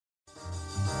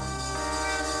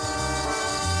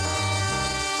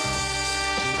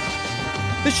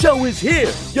The show is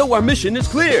here. Yo, our mission is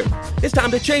clear. It's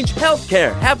time to change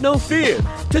healthcare. Have no fear.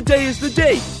 Today is the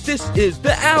day. This is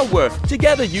the hour.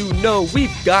 Together, you know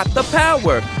we've got the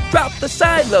power. Drop the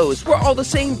silos. We're all the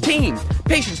same team.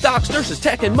 Patients, docs, nurses,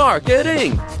 tech, and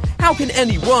marketing. How can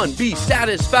anyone be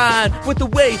satisfied with the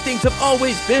way things have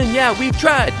always been? Yeah, we've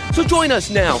tried. So join us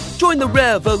now. Join the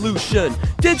revolution.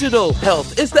 Digital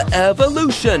health is the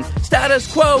evolution.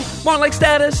 Status quo, more like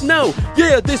status no.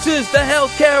 Yeah, this is the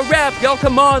healthcare rap. Y'all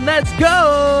come on, let's go.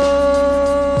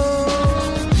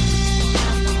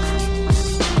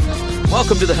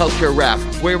 Welcome to the Healthcare Rap,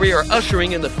 where we are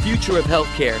ushering in the future of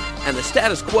healthcare and the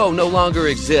status quo no longer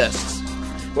exists.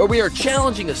 Where we are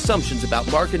challenging assumptions about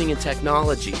marketing and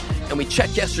technology, and we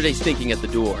check yesterday's thinking at the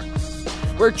door.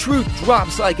 Where truth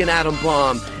drops like an atom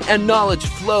bomb, and knowledge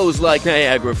flows like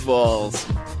Niagara Falls.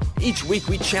 Each week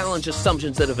we challenge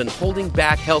assumptions that have been holding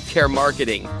back healthcare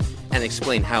marketing, and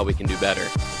explain how we can do better.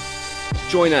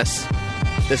 Join us.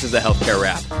 This is the Healthcare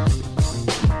Rap.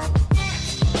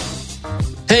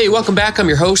 Hey, welcome back. I'm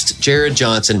your host, Jared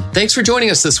Johnson. Thanks for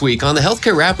joining us this week. On the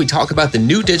Healthcare Rap, we talk about the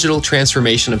new digital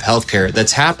transformation of healthcare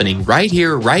that's happening right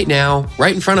here, right now,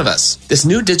 right in front of us. This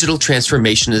new digital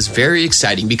transformation is very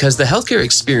exciting because the healthcare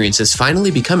experience is finally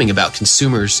becoming about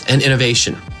consumers and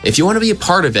innovation. If you want to be a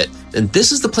part of it, then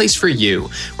this is the place for you.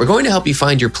 We're going to help you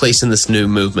find your place in this new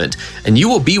movement, and you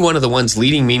will be one of the ones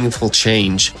leading meaningful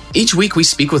change. Each week, we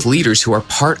speak with leaders who are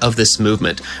part of this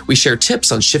movement. We share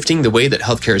tips on shifting the way that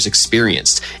healthcare is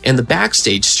experienced and the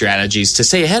backstage strategies to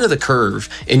stay ahead of the curve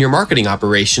in your marketing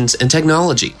operations and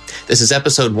technology. This is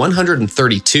episode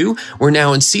 132. We're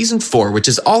now in season 4, which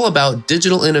is all about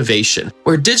digital innovation,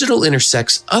 where digital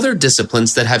intersects other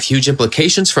disciplines that have huge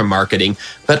implications for marketing,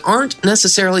 but aren't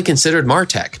necessarily considered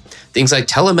MarTech. Things like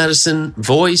telemedicine,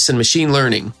 voice, and machine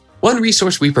learning. One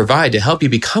resource we provide to help you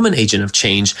become an agent of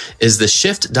change is the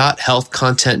Shift.Health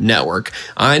Content Network.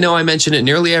 I know I mention it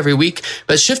nearly every week,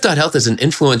 but Shift.Health is an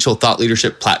influential thought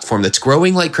leadership platform that's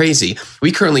growing like crazy.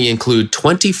 We currently include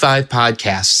 25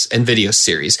 podcasts and video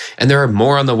series, and there are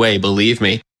more on the way, believe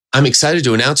me. I'm excited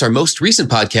to announce our most recent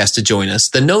podcast to join us,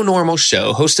 The No Normal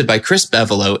Show, hosted by Chris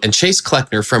Bevelo and Chase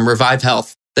Kleckner from Revive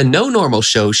Health. The No Normal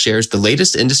Show shares the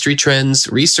latest industry trends,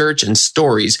 research, and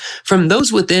stories from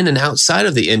those within and outside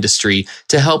of the industry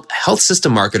to help health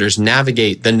system marketers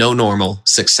navigate the no normal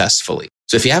successfully.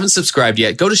 So if you haven't subscribed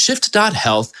yet, go to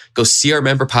Shift.Health, go see our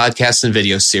member podcasts and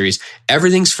video series.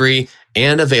 Everything's free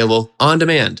and available on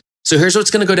demand. So here's what's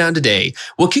going to go down today.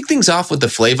 We'll kick things off with the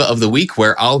flavor of the week,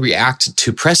 where I'll react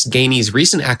to Press Ganey's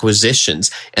recent acquisitions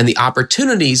and the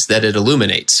opportunities that it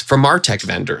illuminates for MarTech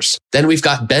vendors. Then we've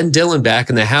got Ben Dillon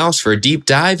back in the house for a deep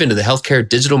dive into the Healthcare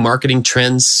Digital Marketing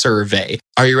Trends Survey.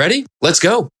 Are you ready? Let's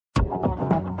go.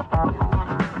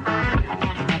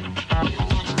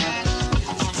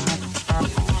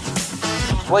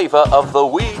 Flavor of the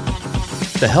week.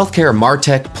 The healthcare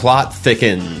MarTech plot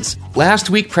thickens. Last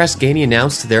week, Press Ganey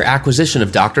announced their acquisition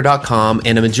of Doctor.com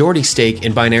and a majority stake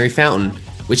in Binary Fountain,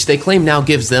 which they claim now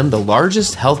gives them the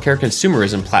largest healthcare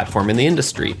consumerism platform in the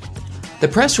industry. The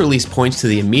press release points to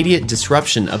the immediate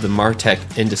disruption of the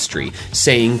MarTech industry,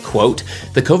 saying, quote,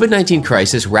 "The COVID-19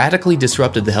 crisis radically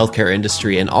disrupted the healthcare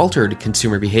industry and altered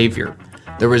consumer behavior.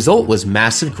 The result was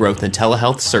massive growth in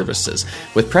telehealth services,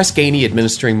 with Press Ganey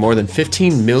administering more than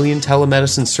 15 million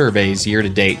telemedicine surveys year to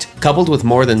date, coupled with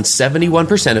more than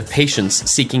 71% of patients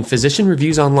seeking physician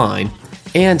reviews online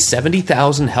and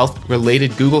 70,000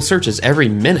 health-related Google searches every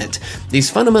minute.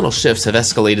 These fundamental shifts have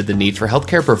escalated the need for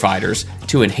healthcare providers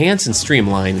to enhance and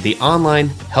streamline the online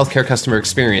healthcare customer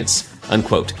experience,"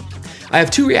 unquote. I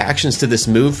have 2 reactions to this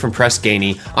move from Press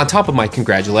Ganey on top of my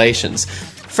congratulations.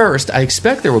 First, I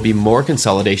expect there will be more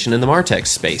consolidation in the MarTech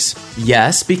space.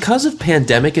 Yes, because of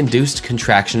pandemic-induced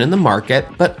contraction in the market,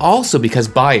 but also because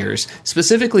buyers,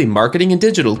 specifically marketing and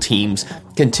digital teams,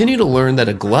 continue to learn that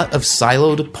a glut of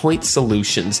siloed point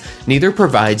solutions neither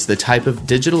provides the type of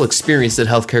digital experience that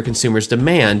healthcare consumers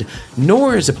demand,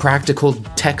 nor is a practical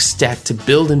tech stack to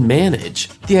build and manage.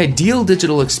 The ideal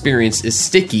digital experience is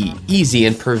sticky, easy,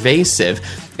 and pervasive,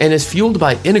 and is fueled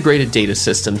by integrated data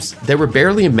systems that were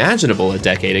barely imaginable a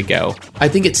decade ago. I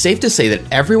think it's safe to say that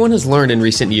everyone has learned in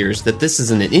recent years that this is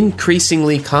an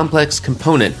increasingly complex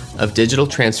component of digital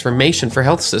transformation for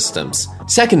health systems.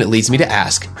 Second, it leads me to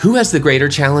ask, who has the greater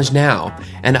challenge now?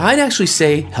 And I'd actually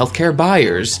say healthcare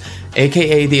buyers.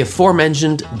 aka the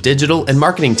aforementioned digital and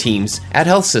marketing teams at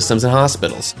health systems and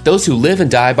hospitals, those who live and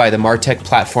die by the MarTech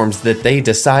platforms that they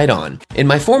decide on. In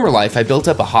my former life, I built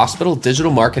up a hospital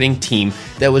digital marketing team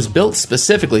that was built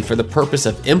specifically for the purpose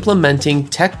of implementing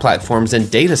tech platforms and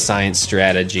data science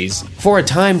strategies. For a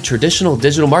time, traditional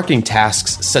digital marketing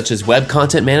tasks such as web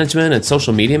content management and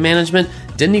social media management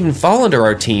didn't even fall under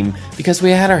our team because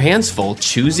we had our hands full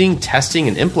choosing, testing,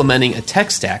 and implementing a tech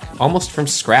stack almost from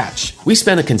scratch. We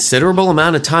spent a considerable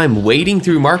amount of time wading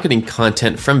through marketing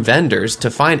content from vendors to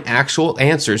find actual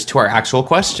answers to our actual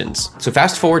questions. So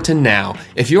fast forward to now.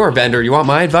 If you're a vendor, you want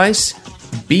my advice?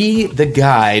 Be the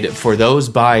guide for those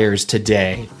buyers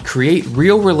today. Create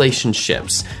real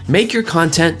relationships. Make your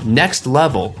content next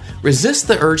level. Resist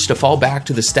the urge to fall back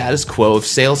to the status quo of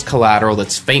sales collateral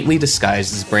that's faintly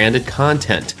disguised as branded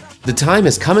content. The time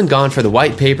has come and gone for the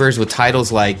white papers with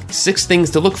titles like 6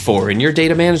 Things to Look For in Your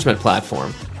Data Management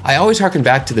Platform. I always harken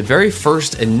back to the very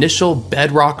first initial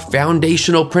bedrock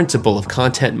foundational principle of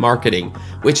content marketing,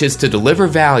 which is to deliver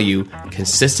value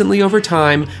consistently over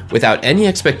time without any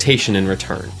expectation in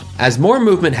return. As more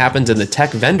movement happens in the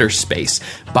tech vendor space,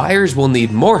 buyers will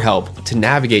need more help to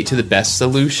navigate to the best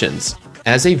solutions.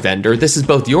 As a vendor, this is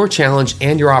both your challenge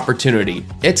and your opportunity.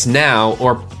 It's now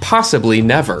or possibly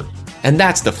never. And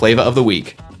that's the flavor of the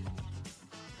week.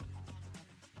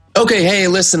 Okay, hey,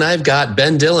 listen, I've got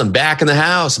Ben Dillon back in the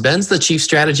house. Ben's the Chief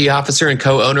Strategy Officer and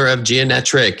co-owner of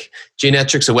Geonetric.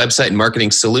 Geonetric's a website and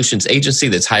marketing solutions agency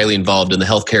that's highly involved in the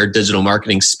healthcare digital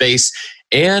marketing space.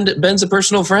 And Ben's a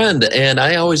personal friend, and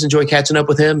I always enjoy catching up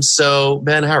with him. So,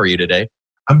 Ben, how are you today?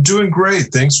 I'm doing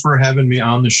great. Thanks for having me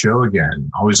on the show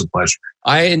again. Always a pleasure.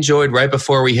 I enjoyed right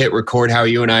before we hit record how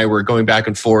you and I were going back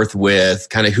and forth with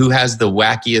kind of who has the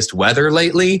wackiest weather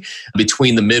lately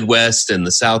between the Midwest and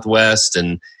the Southwest.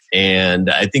 And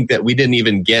I think that we didn't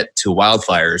even get to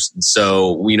wildfires.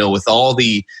 So,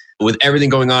 with everything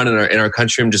going on in our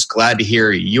country, I'm just glad to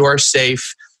hear you are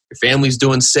safe. Your family's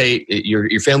doing safe.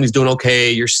 Your family's doing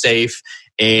okay. You're safe.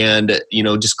 And,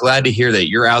 just glad to hear that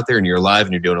you're out there and you're alive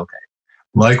and you're doing okay.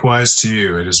 Likewise to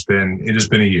you. It has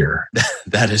been a year.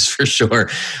 That is for sure.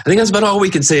 I think that's about all we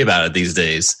can say about it these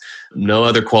days. No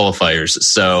other qualifiers.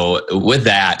 So with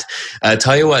that,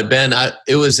 tell you what, Ben,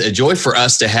 it was a joy for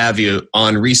us to have you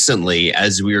on recently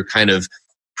as we were kind of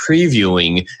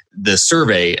previewing the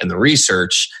survey and the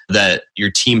research that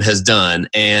your team has done.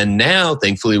 And now,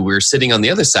 thankfully, we're sitting on the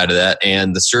other side of that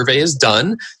and the survey is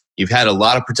done. You've had a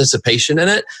lot of participation in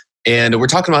it. And we're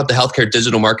talking about the Healthcare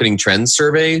Digital Marketing Trends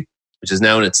Survey, which is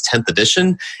now in its 10th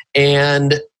edition.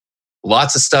 And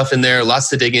lots of stuff in there, lots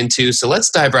to dig into. So let's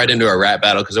dive right into our rap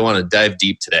battle because I want to dive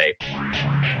deep today.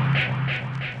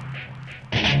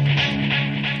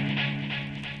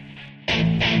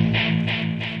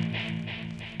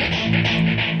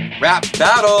 Rap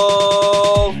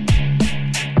battle!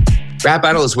 Rap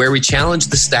Battle is where we challenge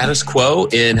the status quo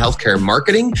in healthcare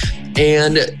marketing.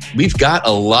 And we've got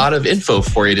a lot of info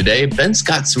for you today. Ben's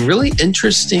got some really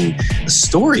interesting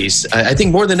stories. I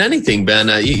think more than anything, Ben,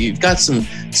 you've got some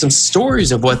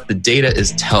stories of what the data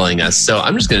is telling us. So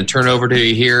I'm just going to turn over to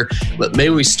you here. Maybe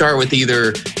we start with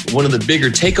either one of the bigger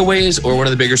takeaways or one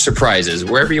of the bigger surprises,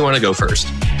 wherever you want to go first.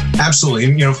 Absolutely.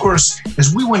 And, of course,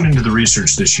 as we went into the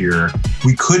research this year,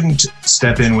 we couldn't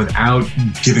step in without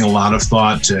giving a lot of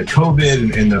thought to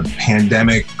COVID and the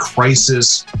pandemic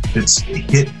crisis that's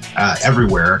hit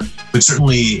everywhere, but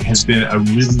certainly has been a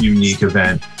really unique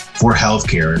event for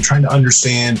healthcare and trying to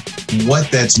understand what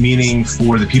that's meaning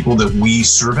for the people that we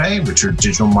survey, which are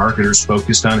digital marketers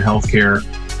focused on healthcare,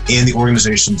 and the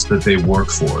organizations that they work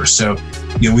for. So,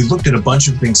 we looked at a bunch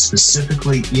of things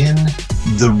specifically in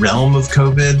the realm of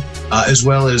COVID, as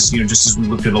well as, just as we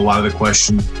looked at a lot of the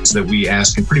questions that we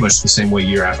ask in pretty much the same way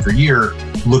year after year,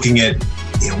 looking at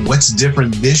what's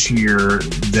different this year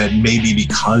that may be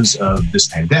because of this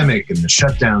pandemic and the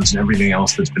shutdowns and everything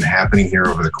else that's been happening here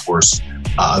over the course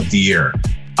of the year.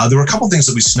 There were a couple things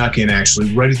that we snuck in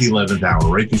actually right at the 11th hour,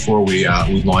 right before we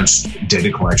launched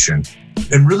data collection,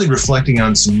 and really reflecting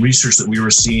on some research that we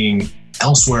were seeing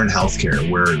elsewhere in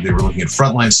healthcare, where they were looking at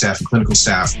frontline staff and clinical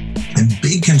staff, and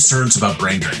big concerns about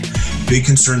brain drain, big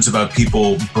concerns about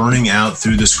people burning out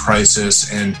through this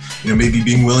crisis and maybe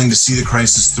being willing to see the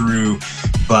crisis through,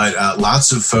 but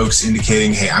lots of folks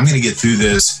indicating, hey, I'm going to get through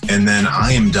this and then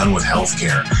I am done with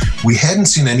healthcare. We hadn't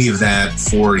seen any of that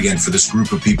for this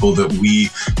group of people that we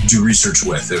do research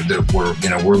with,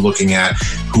 that we're looking at,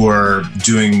 who are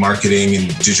doing marketing and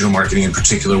digital marketing in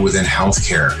particular within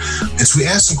healthcare. And so we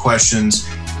asked some questions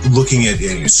looking at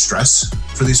stress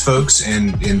for these folks?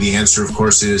 And the answer, of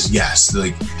course, is yes.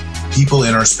 Like, people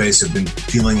in our space have been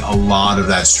feeling a lot of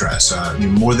that stress.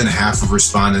 More than half of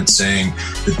respondents saying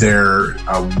that their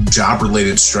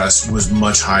job-related stress was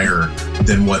much higher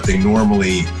than what they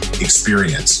normally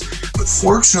experience. But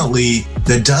fortunately,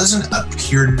 that doesn't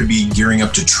appear to be gearing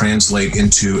up to translate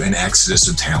into an exodus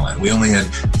of talent. We only had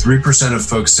 3% of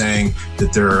folks saying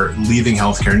that they're leaving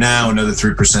healthcare now, another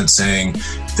 3% saying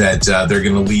that they're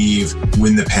going to leave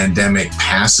when the pandemic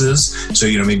passes. So,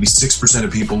 maybe 6%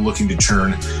 of people looking to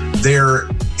churn there.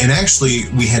 And actually,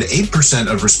 we had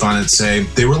 8% of respondents say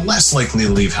they were less likely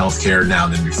to leave healthcare now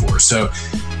than before. So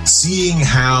seeing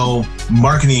how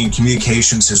marketing and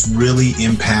communications has really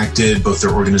impacted both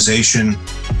their organization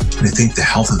and I think the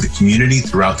health of the community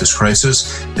throughout this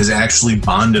crisis has actually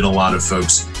bonded a lot of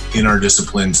folks in our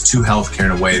disciplines to healthcare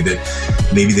in a way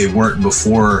that maybe they weren't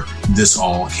before this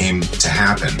all came to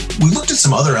happen. We looked at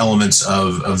some other elements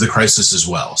of the crisis as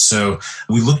well. So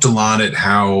we looked a lot at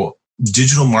how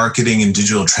digital marketing and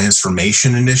digital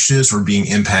transformation initiatives were being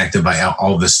impacted by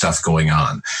all this stuff going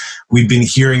on. We've been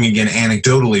hearing, again,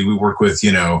 anecdotally, we work with,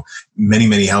 many,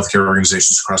 many healthcare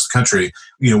organizations across the country.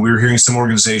 We were hearing some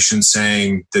organizations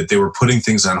saying that they were putting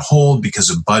things on hold because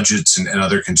of budgets and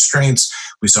other constraints.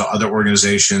 We saw other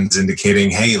organizations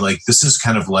indicating, hey, this is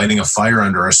kind of lighting a fire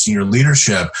under our senior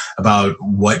leadership about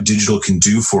what digital can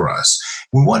do for us.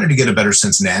 We wanted to get a better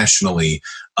sense nationally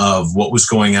of what was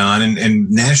going on. And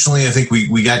nationally, I think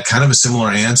we got kind of a similar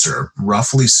answer,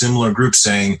 roughly similar groups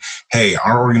saying, hey,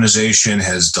 our organization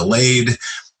has delayed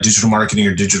digital marketing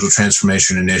or digital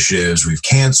transformation initiatives. We've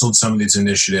canceled some of these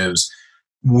initiatives.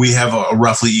 We have a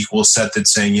roughly equal set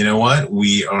that's saying, you know what,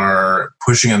 we are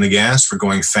pushing on the gas. We're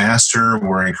going faster.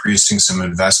 We're increasing some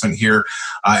investment here.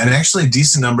 And actually a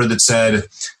decent number that said,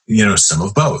 some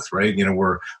of both, right?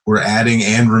 We're adding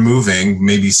and removing,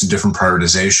 maybe some different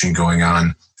prioritization going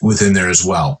on within there as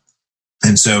well.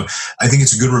 And so I think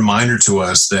it's a good reminder to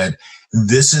us that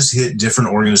this has hit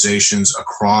different organizations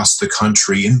across the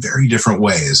country in very different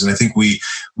ways. And I think we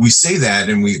say that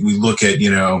and we look at,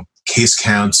 case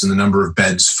counts and the number of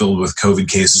beds filled with COVID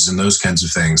cases and those kinds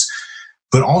of things.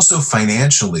 But also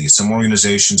financially, some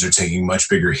organizations are taking much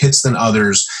bigger hits than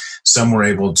others. Some were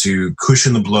able to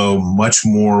cushion the blow much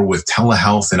more with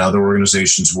telehealth than other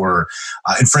organizations were.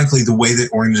 And frankly, the way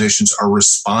that organizations are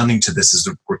responding to this as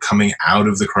we're coming out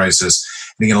of the crisis.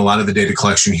 And again, a lot of the data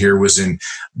collection here was in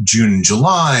June and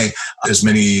July, as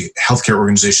many healthcare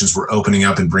organizations were opening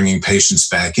up and bringing patients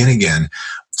back in again.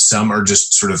 Some are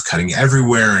just sort of cutting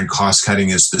everywhere, and cost cutting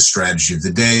is the strategy of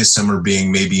the day. Some are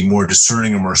being maybe more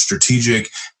discerning or more strategic,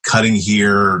 cutting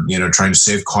here, trying to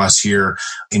save costs here,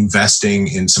 investing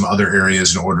in some other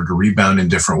areas in order to rebound in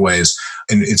different ways.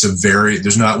 And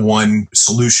there's not one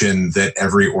solution that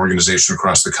every organization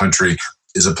across the country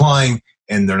is applying,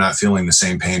 and they're not feeling the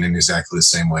same pain in exactly the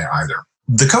same way either.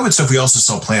 The COVID stuff we also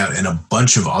saw play out in a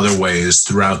bunch of other ways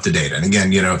throughout the data. And again,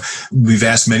 we've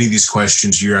asked many of these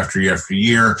questions year after year after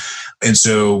year. And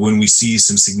so when we see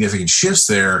some significant shifts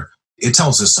there, it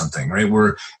tells us something, right?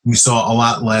 We saw a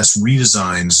lot less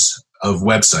redesigns of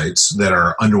websites that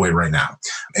are underway right now.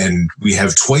 And we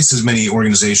have twice as many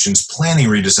organizations planning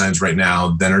redesigns right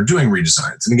now than are doing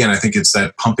redesigns. And again, I think it's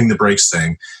that pumping the brakes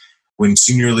thing. When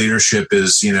senior leadership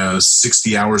is,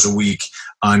 60 hours a week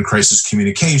on crisis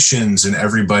communications and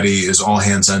everybody is all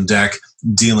hands on deck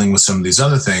dealing with some of these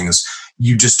other things,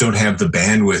 you just don't have the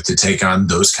bandwidth to take on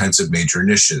those kinds of major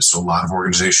initiatives. So a lot of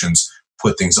organizations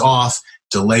put things off,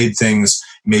 delayed things,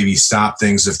 maybe stopped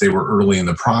things if they were early in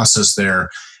the process there.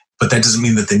 But that doesn't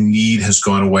mean that the need has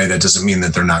gone away. That doesn't mean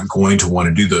that they're not going to want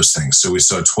to do those things. So we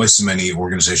saw twice as many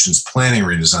organizations planning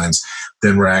redesigns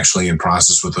than we're actually in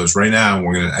process with those right now. And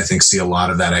we're going to, I think, see a lot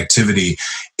of that activity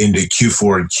into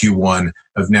Q4 and Q1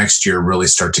 of next year really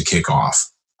start to kick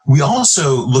off. We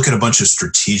also look at a bunch of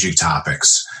strategic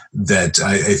topics that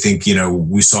I think,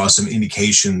 we saw some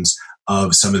indications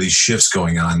of some of these shifts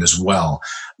going on as well.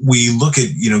 We look at,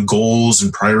 goals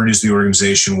and priorities of the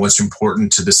organization, what's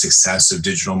important to the success of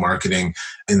digital marketing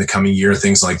in the coming year,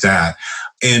 things like that.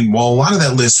 And while a lot of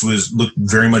that list looked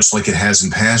very much like it has in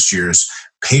past years,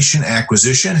 patient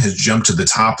acquisition has jumped to the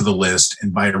top of the list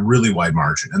and by a really wide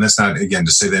margin. And that's not, again,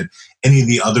 to say that any of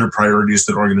the other priorities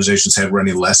that organizations had were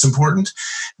any less important,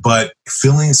 but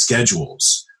filling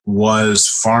schedules was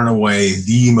far and away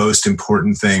the most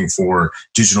important thing for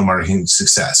digital marketing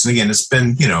success. And again, it's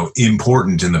been,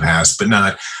 important in the past, but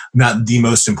not the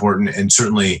most important, and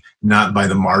certainly not by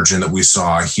the margin that we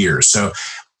saw here. So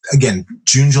again,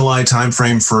 June, July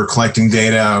timeframe for collecting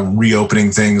data,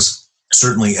 reopening things.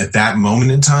 Certainly at that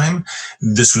moment in time,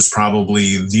 this was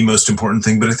probably the most important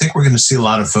thing. But I think we're going to see a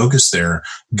lot of focus there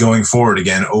going forward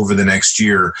again over the next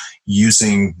year,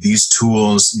 using these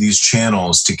tools, these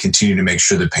channels to continue to make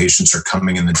sure that patients are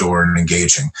coming in the door and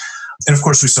engaging. And of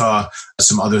course, we saw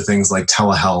some other things like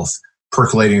telehealth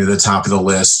percolating to the top of the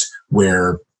list,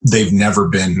 where they've never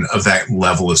been of that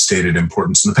level of stated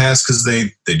importance in the past because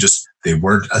they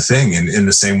weren't a thing in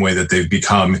the same way that they've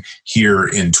become here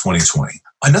in 2020.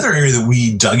 Another area that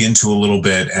we dug into a little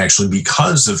bit, actually,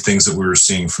 because of things that we were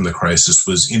seeing from the crisis,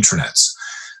 was intranets.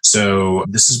 So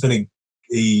this has been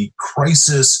a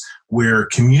crisis where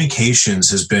communications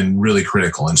has been really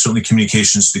critical, and certainly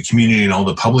communications to the community and all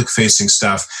the public-facing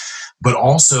stuff, but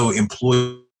also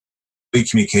employee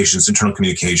communications, internal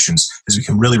communications has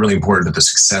become really, really important to the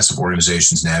success of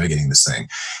organizations navigating this thing.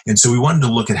 And so we wanted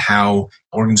to look at how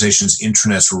organizations'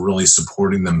 intranets were really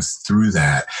supporting them through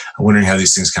that. I'm wondering how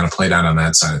these things kind of played out on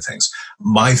that side of things.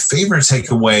 My favorite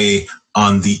takeaway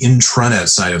on the intranet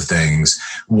side of things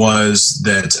was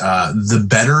that the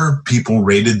better people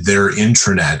rated their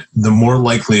intranet, the more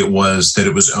likely it was that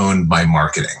it was owned by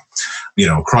marketing.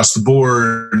 Across the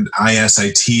board,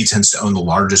 ISIT tends to own the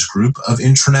largest group of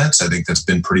intranets. I think that's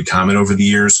been pretty common over the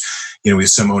years. We have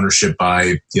some ownership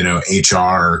by,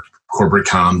 HR, corporate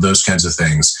comm, those kinds of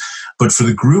things. But for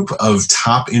the group of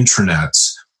top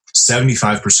intranets,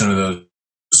 75% of those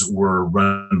were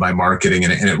run by marketing,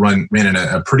 and it ran in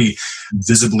a pretty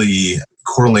visibly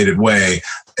correlated way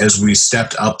as we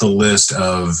stepped up the list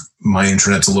of my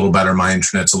intranet's a little better, my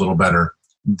intranet's a little better.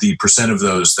 The percent of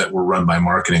those that were run by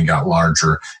marketing got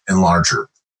larger and larger.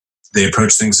 They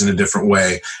approach things in a different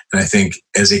way. And I think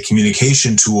as a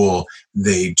communication tool,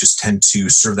 they just tend to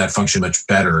serve that function much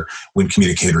better when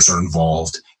communicators are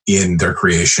involved in their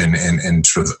creation and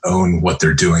sort of own what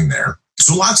they're doing there.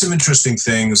 So lots of interesting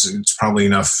things. It's probably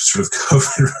enough sort of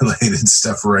COVID-related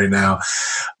stuff right now.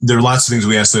 There are lots of things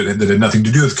we asked that had nothing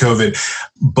to do with COVID,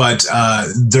 but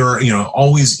there are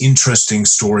always interesting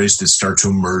stories that start to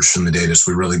emerge from the data as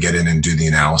we really get in and do the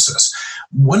analysis.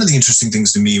 One of the interesting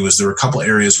things to me was there were a couple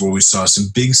areas where we saw some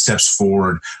big steps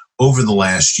forward over the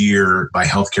last year by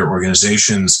healthcare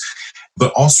organizations,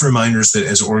 but also reminders that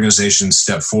as organizations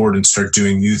step forward and start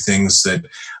doing new things that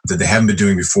they haven't been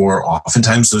doing before,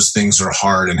 oftentimes those things are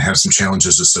hard and have some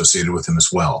challenges associated with them as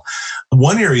well.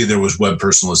 One area there was web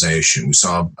personalization. We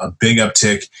saw a big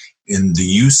uptick in the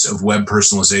use of web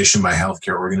personalization by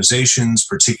healthcare organizations,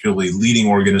 particularly leading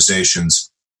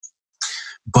organizations.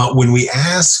 But when we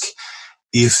ask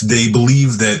if they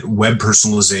believe that web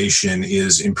personalization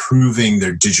is improving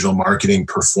their digital marketing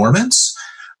performance,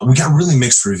 we got really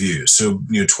mixed reviews. So,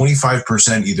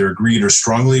 25% either agreed or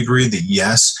strongly agreed that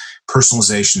yes,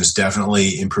 personalization is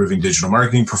definitely improving digital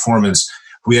marketing performance.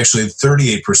 We actually had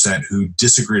 38% who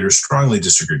disagreed or strongly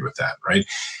disagreed with that, right?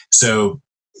 So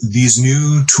these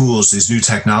new tools, these new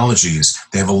technologies,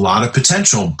 they have a lot of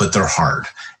potential, but they're hard.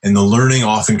 And the learning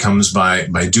often comes by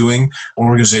doing.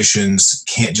 Organizations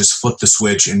can't just flip the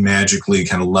switch and magically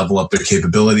kind of level up their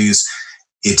capabilities.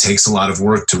 It takes a lot of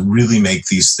work to really make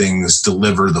these things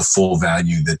deliver the full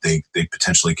value that they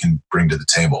potentially can bring to the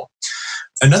table.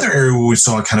 Another area where we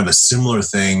saw kind of a similar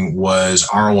thing was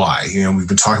ROI. We've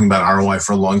been talking about ROI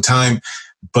for a long time,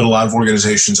 but a lot of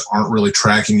organizations aren't really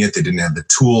tracking it. They didn't have the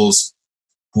tools.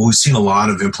 Well, we've seen a lot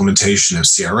of implementation of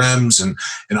CRMs and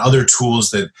other tools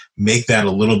that make that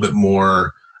a little bit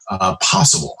more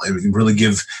possible and really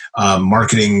give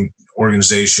marketing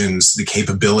organizations the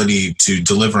capability to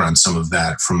deliver on some of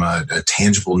that from a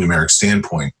tangible numeric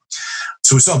standpoint.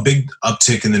 So we saw a big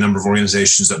uptick in the number of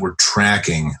organizations that were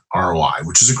tracking ROI,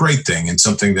 which is a great thing and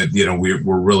something that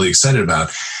we're really excited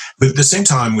about. But at the same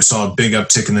time, we saw a big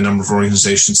uptick in the number of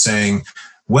organizations saying,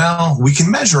 well, we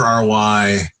can measure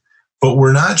ROI, but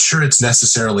we're not sure it's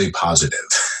necessarily positive.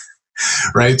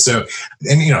 Right? So,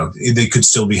 and they could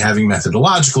still be having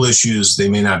methodological issues. They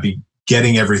may not be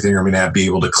getting everything or may not be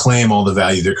able to claim all the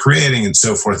value they're creating and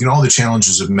so forth. All the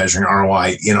challenges of measuring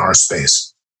ROI in our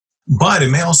space. But it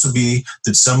may also be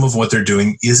that some of what they're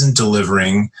doing isn't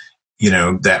delivering,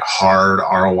 that hard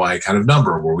ROI kind of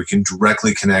number where we can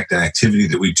directly connect an activity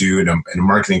that we do in a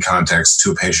marketing context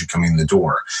to a patient coming in the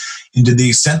door. And to the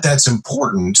extent that's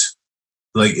important,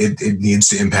 it needs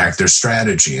to impact their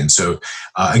strategy. And so,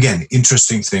 again,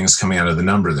 interesting things coming out of the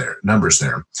numbers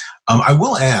there. I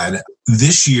will add,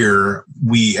 this year,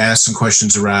 we asked some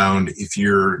questions around if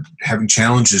you're having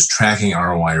challenges tracking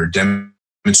ROI or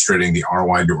demonstrating the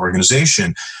ROI to your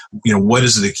organization, what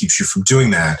is it that keeps you from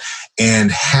doing that?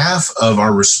 And half of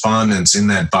our respondents in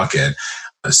that bucket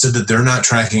said that they're not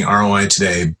tracking ROI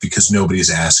today because nobody's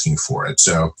asking for it.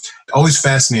 So always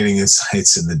fascinating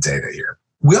insights in the data here.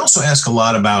 We also ask a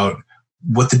lot about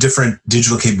what the different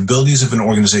digital capabilities of an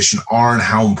organization are and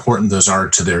how important those are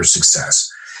to their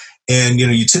success. And,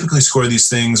 you typically score these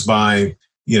things by,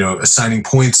 assigning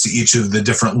points to each of the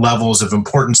different levels of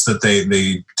importance that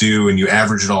they do, and you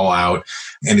average it all out,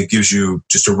 and it gives you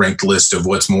just a ranked list of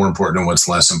what's more important and what's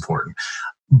less important.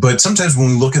 But sometimes when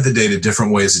we look at the data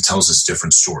different ways, it tells us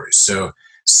different stories. So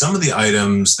some of the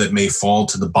items that may fall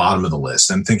to the bottom of the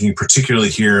list, I'm thinking particularly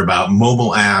here about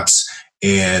mobile apps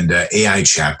and AI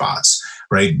chatbots,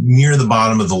 right? Near the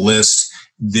bottom of the list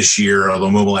this year,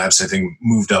 although mobile apps, I think,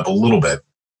 moved up a little bit.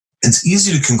 It's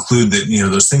easy to conclude that,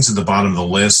 those things at the bottom of the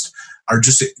list are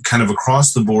just kind of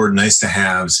across the board, nice to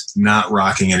haves, not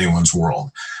rocking anyone's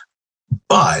world.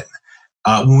 But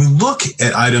when we look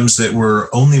at items that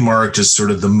were only marked as sort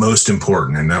of the most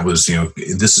important, and that was,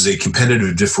 this is a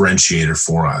competitive differentiator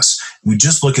for us, we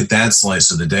just look at that slice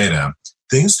of the data,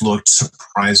 things looked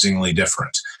surprisingly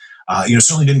different.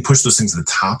 Certainly didn't push those things to the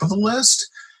top of the list,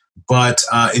 but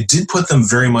it did put them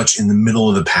very much in the middle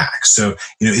of the pack. So,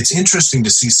 it's interesting to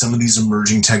see some of these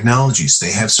emerging technologies.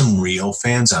 They have some real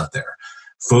fans out there,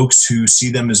 folks who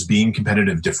see them as being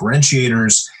competitive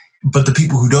differentiators, but the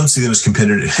people who don't see them as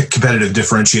competitive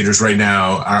differentiators right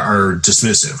now are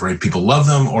dismissive, right? People love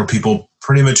them or people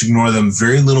pretty much ignore them.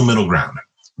 Very little middle ground.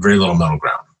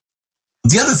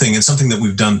 The other thing, and something that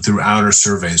we've done throughout our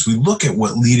surveys, we look at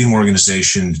what leading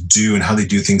organizations do and how they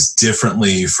do things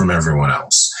differently from everyone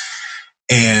else.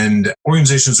 And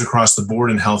organizations across the board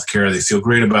in healthcare, they feel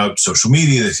great about social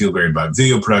media, they feel great about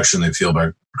video production, they feel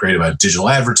great about digital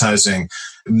advertising.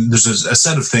 There's a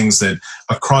set of things that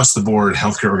across the board,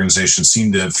 healthcare organizations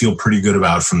seem to feel pretty good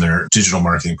about from their digital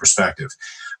marketing perspective.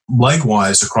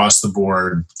 Likewise, across the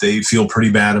board, they feel pretty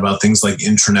bad about things like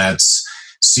intranets,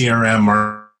 CRM,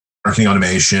 marketing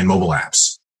automation, mobile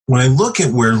apps. When I look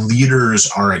at where leaders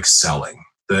are excelling,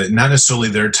 not necessarily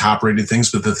their top-rated things,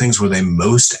 but the things where they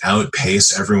most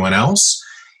outpace everyone else,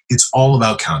 it's all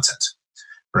about content,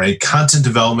 right? Content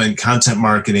development, content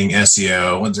marketing,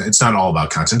 SEO. It's not all about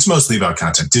content. It's mostly about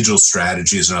content. Digital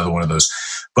strategy is another one of those.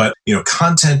 But,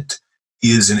 content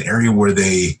is an area where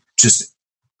they just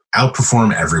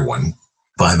outperform everyone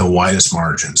by the widest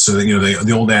margin. So,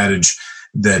 the old adage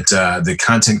that the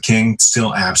content king,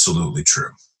 still absolutely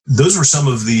true. Those were some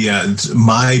of the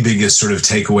my biggest sort of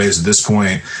takeaways at this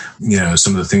point.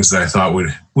 Some of the things that I thought would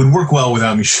work well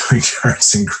without me showing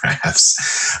charts and graphs.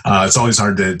 It's always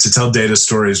hard to tell data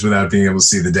stories without being able to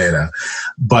see the data.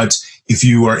 But if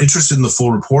you are interested in the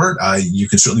full report, you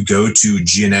can certainly go to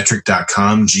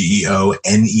geonetric.com,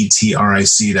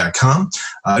 geonetric.com.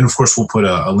 And of course, we'll put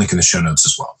a link in the show notes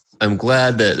as well. I'm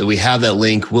glad that we have that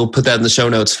link. We'll put that in the show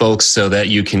notes, folks, so that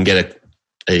you can get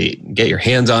your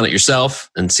hands on it yourself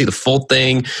and see the full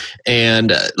thing.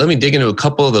 And let me dig into a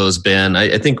couple of those, Ben.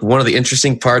 I think one of the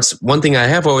interesting parts, one thing I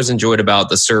have always enjoyed about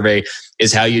the survey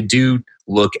is how you do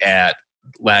look at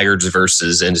laggards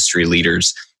versus industry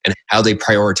leaders and how they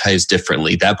prioritize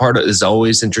differently. That part is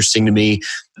always interesting to me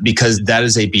because that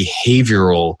is a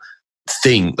behavioral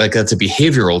thing. Like that's a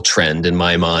behavioral trend in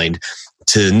my mind,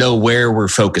 to know where we're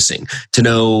focusing, to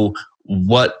know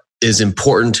what is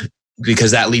important,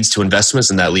 because that leads to investments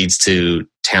and that leads to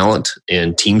talent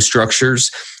and team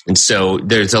structures. And so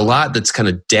there's a lot that's kind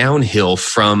of downhill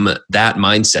from that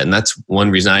mindset. And that's one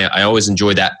reason I always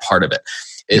enjoy that part of it.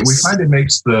 We find it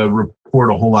makes the report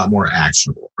a whole lot more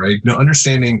actionable, right?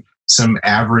 Understanding some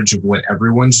average of what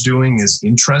everyone's doing is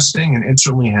interesting, and it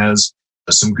certainly has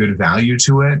some good value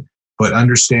to it. But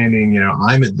understanding,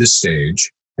 I'm at this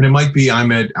stage, and it might be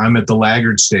I'm at the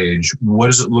laggard stage. What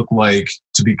does it look like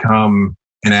to become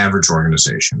an average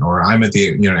organization? Or I'm at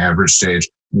the average stage.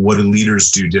 What do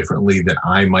leaders do differently that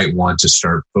I might want to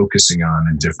start focusing on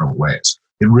in different ways?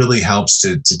 It really helps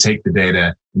to take the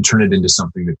data and turn it into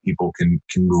something that people can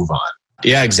move on.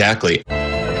 Yeah, exactly.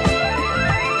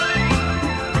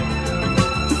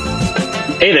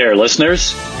 Hey there,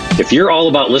 listeners. If you're all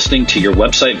about listening to your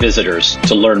website visitors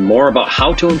to learn more about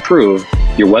how to improve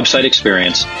your website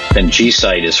experience, then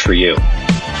GSite is for you.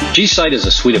 GSite is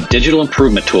a suite of digital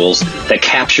improvement tools that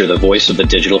capture the voice of the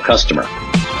digital customer.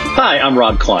 Hi, I'm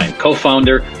Rob Klein,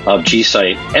 co-founder of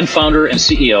GSite and founder and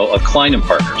CEO of Klein &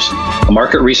 Partners, a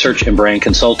market research and brand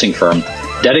consulting firm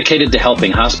dedicated to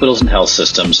helping hospitals and health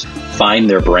systems find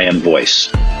their brand voice.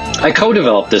 I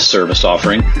co-developed this service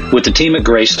offering with the team at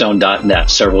Greystone.net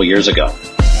several years ago.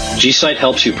 GSite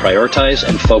helps you prioritize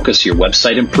and focus your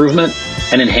website improvement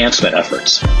and enhancement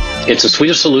efforts. It's a suite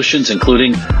of solutions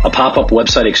including a pop-up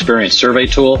website experience survey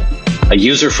tool, a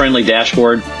user-friendly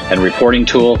dashboard and reporting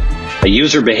tool, a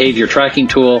user behavior tracking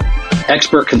tool,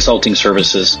 expert consulting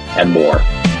services, and more.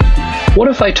 What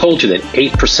if I told you that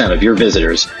 8% of your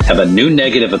visitors have a new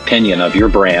negative opinion of your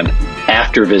brand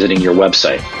after visiting your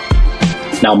website?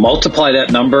 Now multiply that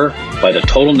number by the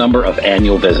total number of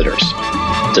annual visitors.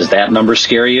 Does that number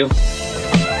scare you?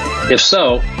 If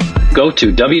so, go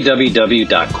to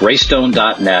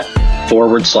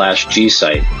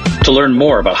www.greystone.net/gsite to learn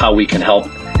more about how we can help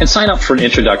and sign up for an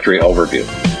introductory overview.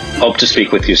 Hope to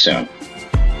speak with you soon.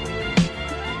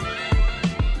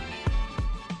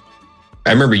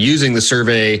 I remember using the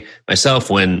survey myself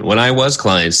when I was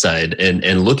client side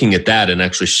and looking at that and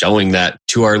actually showing that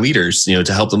to our leaders,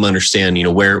 to help them understand,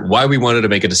 why we wanted to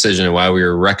make a decision and why we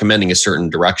were recommending a certain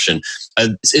direction.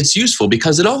 It's useful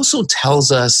because it also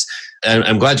tells us, and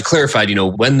I'm glad you clarified,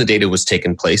 when the data was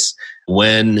taking place,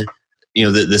 when,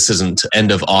 this isn't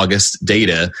end of August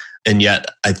data. And yet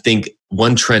I think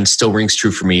one trend still rings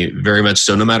true for me very much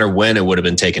so, no matter when it would have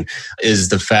been taken, is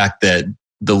the fact that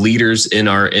the leaders in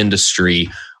our industry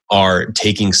are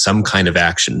taking some kind of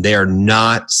action. They are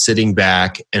not sitting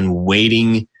back and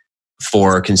waiting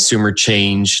for consumer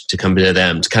change to come to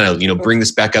them to kind of, bring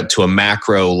this back up to a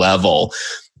macro level.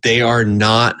 They are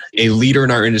not, a leader in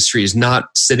our industry is not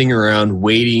sitting around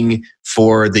waiting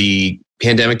for the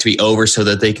pandemic to be over so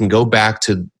that they can go back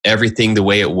to everything the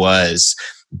way it was.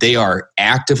 They are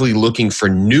actively looking for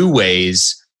new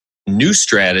ways, new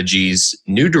strategies,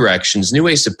 new directions, new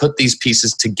ways to put these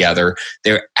pieces together.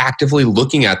 They're actively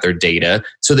looking at their data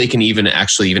so they can even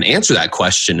answer that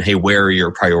question, hey, where are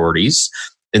your priorities?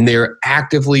 And they're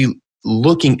actively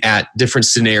looking at different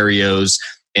scenarios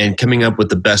and coming up with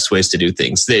the best ways to do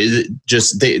things.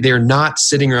 They're not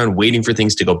sitting around waiting for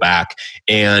things to go back.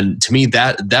 And to me,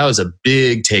 that was a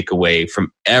big takeaway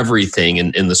from everything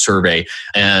in the survey.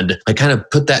 And I kind of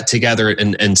put that together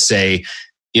and say,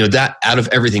 that out of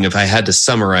everything, if I had to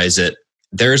summarize it,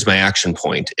 there's my action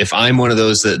point. If I'm one of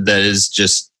those that is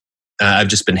just, I've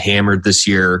just been hammered this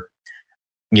year.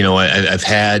 I've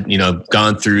had,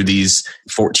 gone through these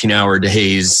 14-hour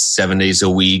days, 7 days a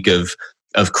week of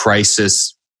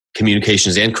crisis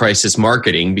communications and crisis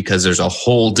marketing, because there's a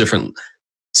whole different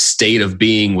state of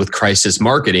being with crisis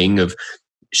marketing of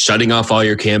shutting off all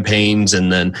your campaigns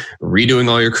and then redoing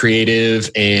all your creative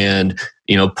and,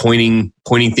 pointing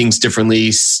things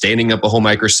differently, standing up a whole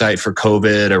microsite for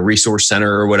COVID, a resource center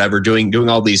or whatever, doing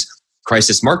all these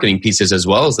crisis marketing pieces as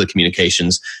well as the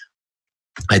communications.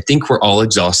 I think we're all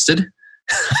exhausted.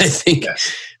 I think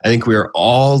we're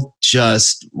all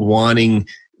just wanting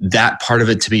that part of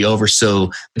it to be over.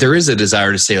 So there is a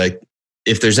desire to say,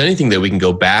 if there's anything that we can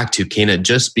go back to, can it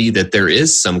just be that there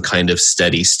is some kind of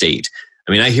steady state?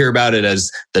 I mean, I hear about it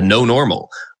as the no normal.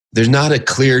 There's not a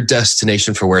clear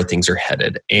destination for where things are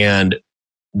headed. And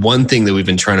one thing that we've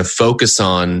been trying to focus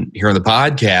on here on the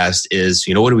podcast is,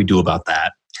 what do we do about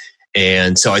that?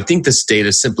 And so I think this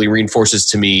data simply reinforces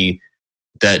to me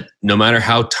that no matter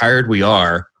how tired we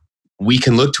are, we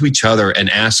can look to each other and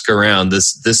ask around.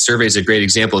 This survey is a great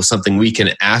example of something we can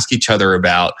ask each other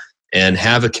about and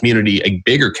have a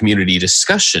bigger community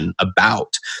discussion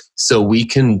about, so we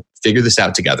can figure this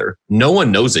out together. No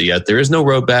one knows it yet. There is no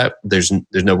roadmap. There's no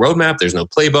roadmap. There's no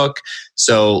playbook.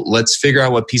 So let's figure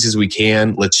out what pieces we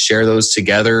can. Let's share those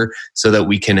together so that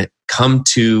we can come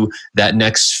to that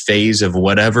next phase of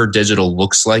whatever digital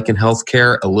looks like in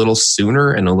healthcare a little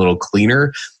sooner and a little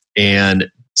cleaner.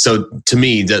 And so to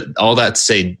me, all that to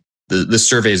say, the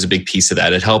survey is a big piece of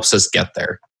that. It helps us get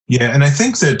there. Yeah, and I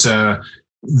think that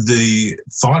the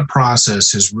thought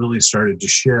process has really started to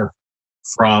shift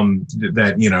from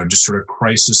that, just sort of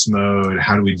crisis mode,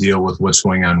 how do we deal with what's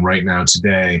going on right now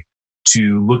today,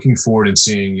 to looking forward and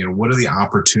seeing, what are the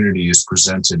opportunities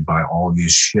presented by all of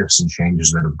these shifts and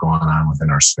changes that have gone on within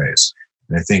our space.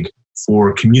 And I think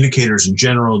for communicators in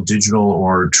general, digital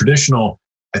or traditional,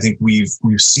 I think we've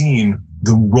seen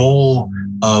the role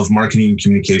of marketing and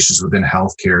communications within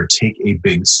healthcare take a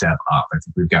big step up. I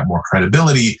think we've got more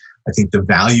credibility. I think the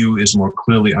value is more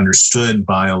clearly understood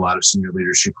by a lot of senior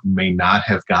leadership who may not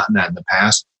have gotten that in the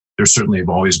past. There certainly have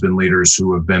always been leaders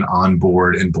who have been on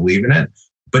board and believe in it,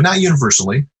 but not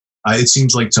universally. It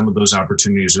seems like some of those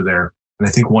opportunities are there. And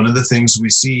I think one of the things we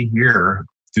see here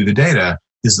through the data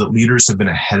is that leaders have been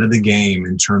ahead of the game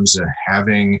in terms of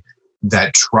having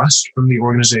that trust from the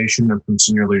organization and from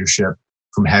senior leadership,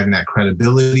 from having that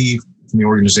credibility from the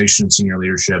organization and senior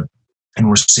leadership. And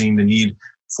we're seeing the need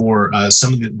for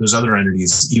some of those other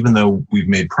entities, even though we've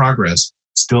made progress,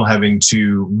 still having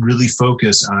to really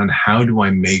focus on how do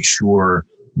I make sure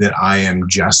that I am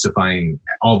justifying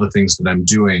all the things that I'm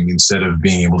doing instead of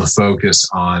being able to focus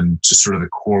on just sort of the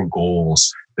core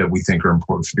goals that we think are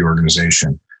important for the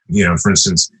organization. For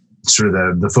instance, sort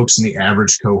of the folks in the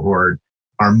average cohort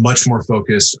are much more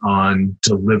focused on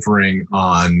delivering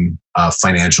on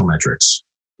financial metrics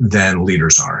than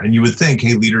leaders are. And you would think,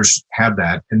 hey, leaders have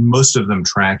that, and most of them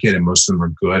track it, and most of them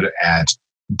are good at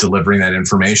delivering that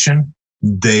information.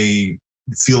 They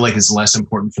feel like it's less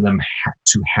important for them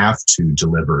to have to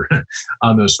deliver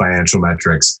on those financial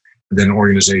metrics than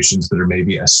organizations that are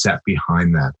maybe a step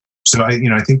behind that. So I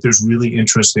think there's really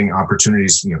interesting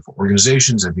opportunities, for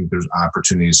organizations. I think there's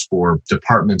opportunities for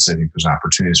departments. I think there's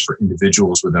opportunities for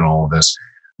individuals within all of this.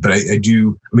 But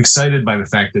I'm excited by the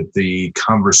fact that the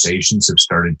conversations have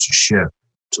started to shift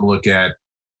to look at,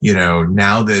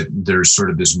 now that there's sort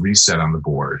of this reset on the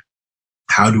board,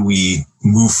 how do we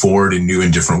move forward in new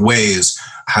and different ways?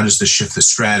 How does this shift the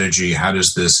strategy? How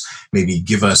does this maybe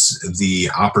give us the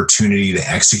opportunity to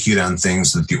execute on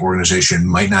things that the organization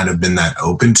might not have been that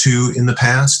open to in the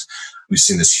past? We've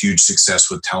seen this huge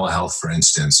success with telehealth, for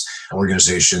instance,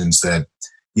 organizations that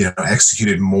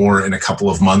executed more in a couple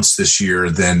of months this year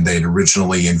than they'd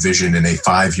originally envisioned in a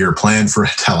 5-year plan for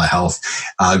telehealth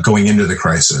going into the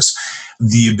crisis.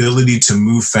 The ability to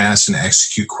move fast and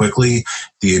execute quickly,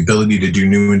 the ability to do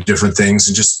new and different things,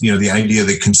 and just, the idea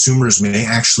that consumers may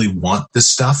actually want this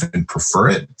stuff and prefer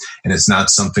it, and it's not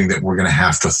something that we're going to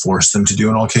have to force them to do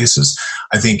in all cases.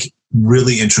 I think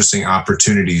really interesting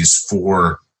opportunities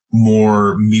for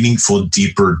more meaningful,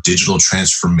 deeper digital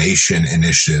transformation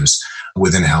initiatives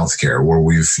within healthcare, where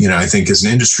we've, I think as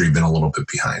an industry, been a little bit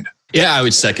behind. Yeah, I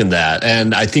would second that.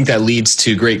 And I think that leads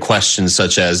to great questions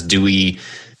such as,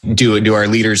 do our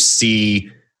leaders see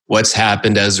what's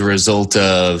happened as a result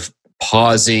of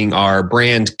pausing our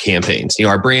brand campaigns,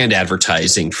 our brand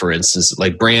advertising, for instance,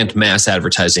 like brand mass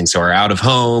advertising. So our out of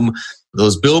home,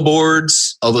 those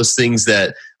billboards, all those things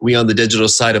that we on the digital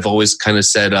side have always kind of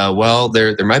said, well,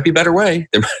 there might be a better way.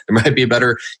 There might be a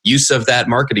better use of that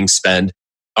marketing spend.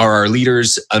 Are our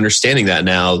leaders understanding that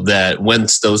now, that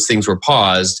once those things were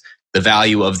paused, the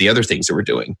value of the other things that we're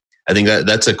doing? I think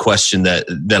that's a question that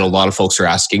a lot of folks are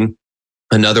asking.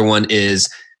 Another one is,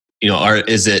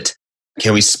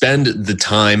 can we spend the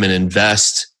time and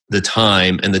invest the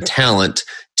time and the talent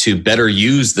to better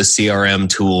use the CRM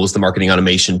tools, the marketing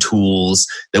automation tools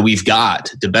that we've got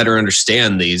to better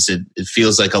understand these? It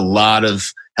feels like a lot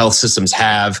of health systems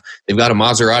they've got a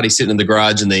Maserati sitting in the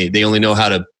garage and they only know how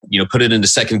to, put it into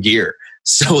second gear.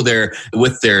 So they're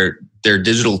with their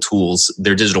digital tools,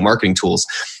 their digital marketing tools.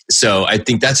 So I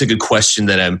think that's a good question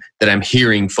that I'm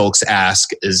hearing folks ask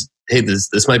is, hey,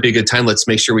 this might be a good time. Let's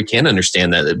make sure we can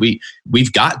understand that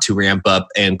we've got to ramp up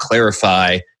and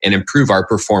clarify and improve our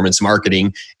performance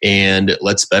marketing, and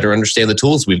let's better understand the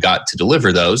tools we've got to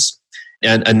deliver those.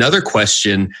 And another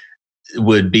question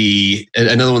would be,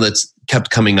 another one that's kept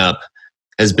coming up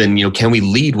has been, can we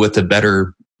lead with a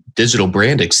better digital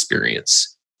brand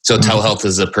experience? So telehealth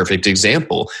is a perfect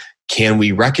example. Can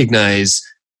we recognize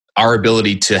our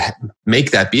ability to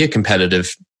make that be a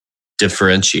competitive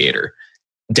differentiator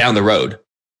down the road?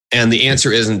 And the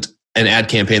answer isn't an ad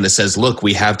campaign that says, look,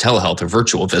 we have telehealth or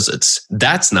virtual visits.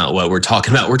 That's not what we're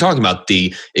talking about. We're talking about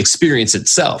the experience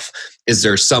itself. Is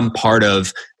there some part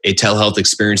of a telehealth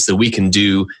experience that we can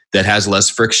do that has less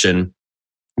friction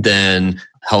than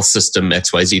health system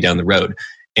XYZ down the road?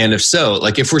 And if so,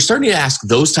 like if we're starting to ask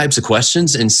those types of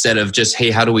questions instead of just,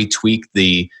 hey, how do we tweak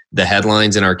the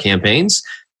headlines in our campaigns?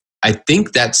 I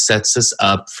think that sets us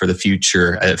up for the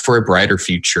future, for a brighter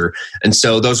future. And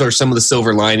so those are some of the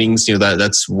silver linings.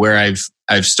 That's where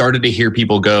I've started to hear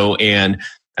people go. And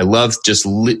I love just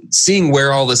seeing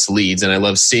where all this leads. And I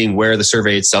love seeing where the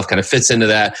survey itself kind of fits into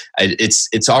that.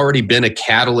 It's already been a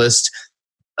catalyst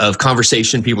of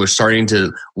conversation. People are starting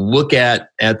to look at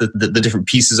the different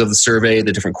pieces of the survey,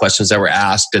 the different questions that were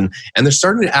asked, and they're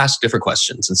starting to ask different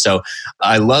questions. And so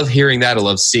I love hearing that. I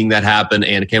love seeing that happen,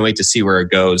 and I can't wait to see where it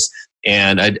goes.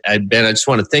 And Ben, I just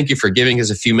want to thank you for giving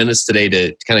us a few minutes today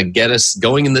to kind of get us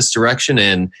going in this direction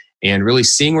and really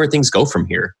seeing where things go from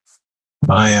here.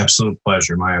 My absolute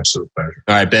pleasure. My absolute pleasure.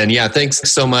 All right, Ben. Yeah, thanks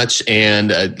so much. And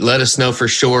let us know for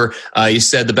sure. You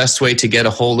said the best way to get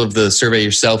a hold of the survey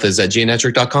yourself is at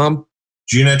geonetric.com?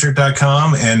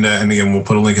 Geonetric.com. And again, we'll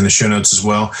put a link in the show notes as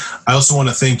well. I also want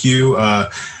to thank you.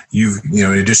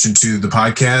 In addition to the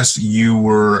podcast, you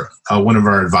were one of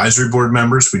our advisory board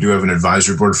members. We do have an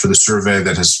advisory board for the survey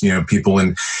that has, people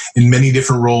in many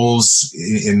different roles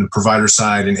in the provider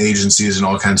side and agencies and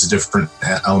all kinds of different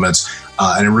elements.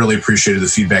 And I really appreciated the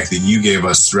feedback that you gave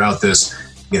us throughout this.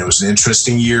 it was an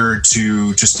interesting year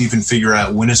to just even figure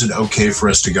out when is it okay for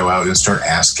us to go out and start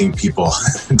asking people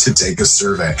to take a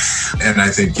survey. And I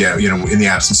think, in the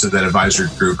absence of that advisory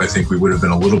group, I think we would have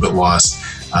been a little bit lost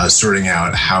sorting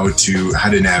out how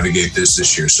to navigate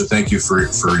this year. So thank you for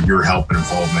your help and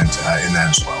involvement in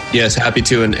that as well. Yes, happy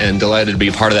to and delighted to be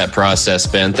a part of that process,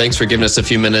 Ben. Thanks for giving us a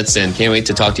few minutes and can't wait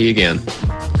to talk to you again.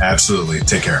 Absolutely.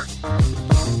 Take care.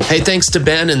 Hey, thanks to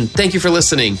Ben, and thank you for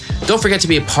listening. Don't forget to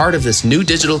be a part of this new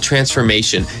digital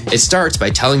transformation. It starts by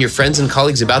telling your friends and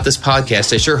colleagues about this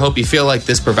podcast. I sure hope you feel like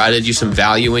this provided you some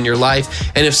value in your life.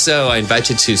 And if so, I invite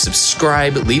you to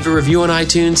subscribe, leave a review on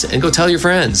iTunes, and go tell your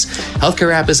friends.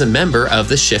 Healthcare App is a member of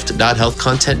the Shift.Health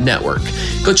Content Network.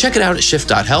 Go check it out at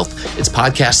Shift.Health. It's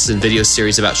podcasts and video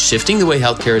series about shifting the way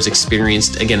healthcare is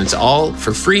experienced. Again, it's all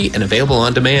for free and available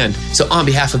on demand. So on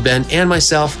behalf of Ben and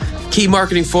myself, keep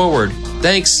marketing forward.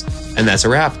 Thanks, and that's a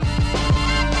wrap.